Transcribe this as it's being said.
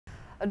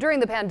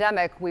During the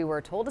pandemic, we were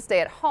told to stay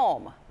at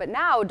home, but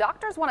now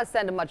doctors want to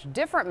send a much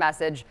different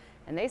message,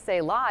 and they say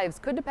lives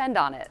could depend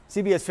on it.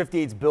 CBS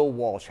 58's Bill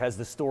Walsh has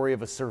the story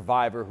of a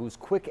survivor whose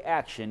quick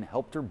action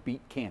helped her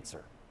beat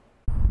cancer.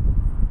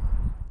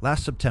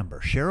 Last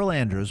September, Cheryl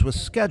Andrews was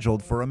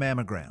scheduled for a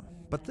mammogram,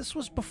 but this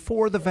was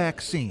before the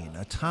vaccine,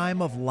 a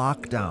time of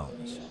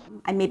lockdowns.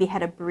 I maybe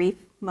had a brief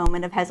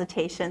moment of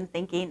hesitation,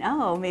 thinking,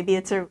 oh, maybe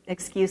it's an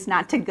excuse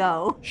not to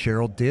go.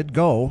 Cheryl did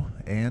go,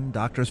 and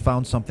doctors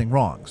found something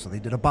wrong, so they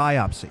did a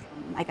biopsy.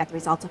 I got the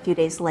results a few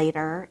days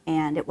later,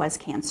 and it was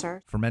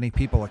cancer. For many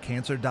people, a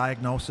cancer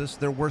diagnosis,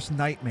 their worst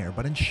nightmare,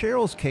 but in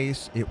Cheryl's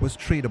case, it was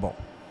treatable.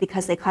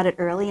 Because they caught it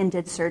early and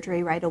did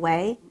surgery right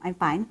away, I'm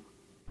fine.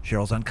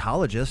 Cheryl's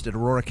oncologist at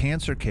Aurora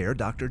Cancer Care,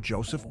 Dr.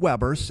 Joseph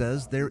Weber,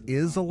 says there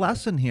is a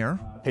lesson here.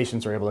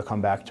 Patients are able to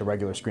come back to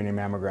regular screening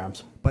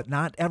mammograms. But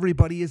not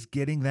everybody is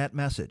getting that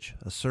message.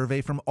 A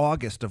survey from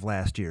August of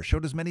last year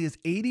showed as many as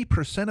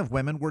 80% of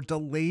women were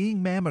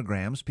delaying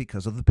mammograms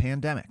because of the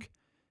pandemic.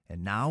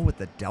 And now with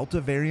the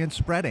Delta variant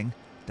spreading,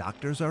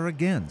 doctors are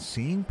again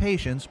seeing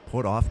patients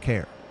put off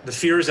care. The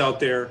fear is out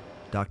there.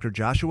 Dr.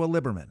 Joshua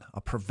Liberman,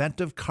 a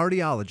preventive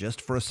cardiologist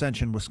for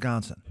Ascension,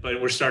 Wisconsin.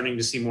 But we're starting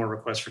to see more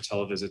requests for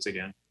televisits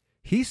again.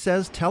 He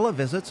says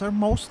televisits are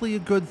mostly a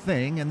good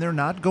thing and they're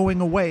not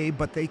going away,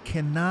 but they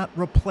cannot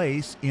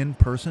replace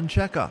in-person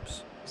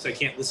checkups. So I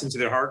can't listen to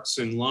their hearts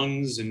and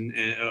lungs and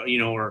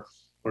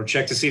or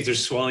check to see if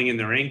there's swelling in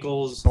their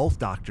ankles. Both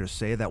doctors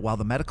say that while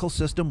the medical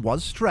system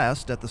was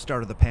stressed at the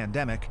start of the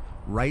pandemic,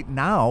 right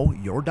now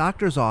your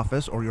doctor's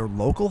office or your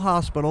local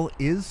hospital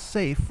is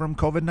safe from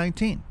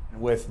COVID-19.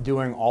 With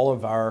doing all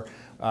of our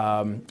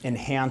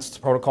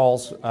enhanced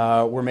protocols,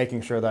 we're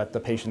making sure that the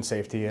patient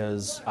safety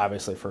is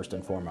obviously first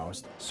and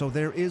foremost. So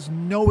there is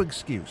no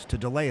excuse to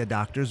delay a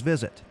doctor's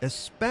visit,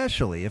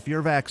 especially if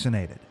you're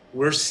vaccinated.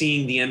 We're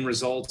seeing the end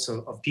results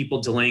of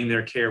people delaying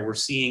their care. We're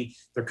seeing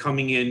they're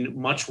coming in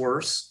much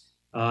worse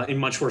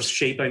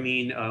shape,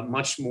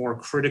 much more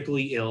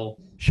critically ill.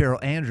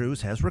 Cheryl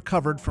Andrews has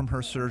recovered from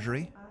her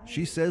surgery.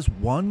 She says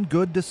one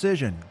good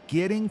decision,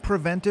 getting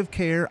preventive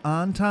care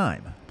on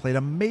time, played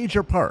a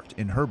major part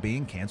in her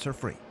being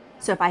cancer-free.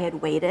 So if I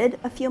had waited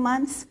a few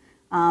months,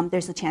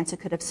 there's a chance it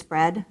could have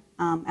spread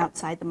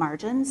outside the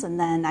margins, and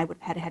then I would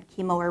have had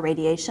chemo or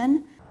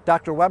radiation.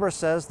 Dr. Weber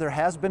says there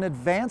has been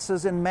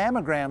advances in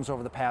mammograms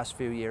over the past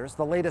few years.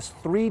 The latest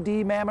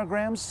 3D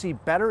mammograms see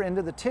better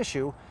into the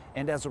tissue,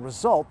 and as a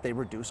result, they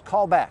reduce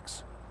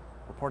callbacks.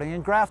 Reporting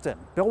in Grafton,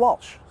 Bill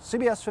Walsh,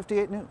 CBS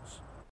 58 News.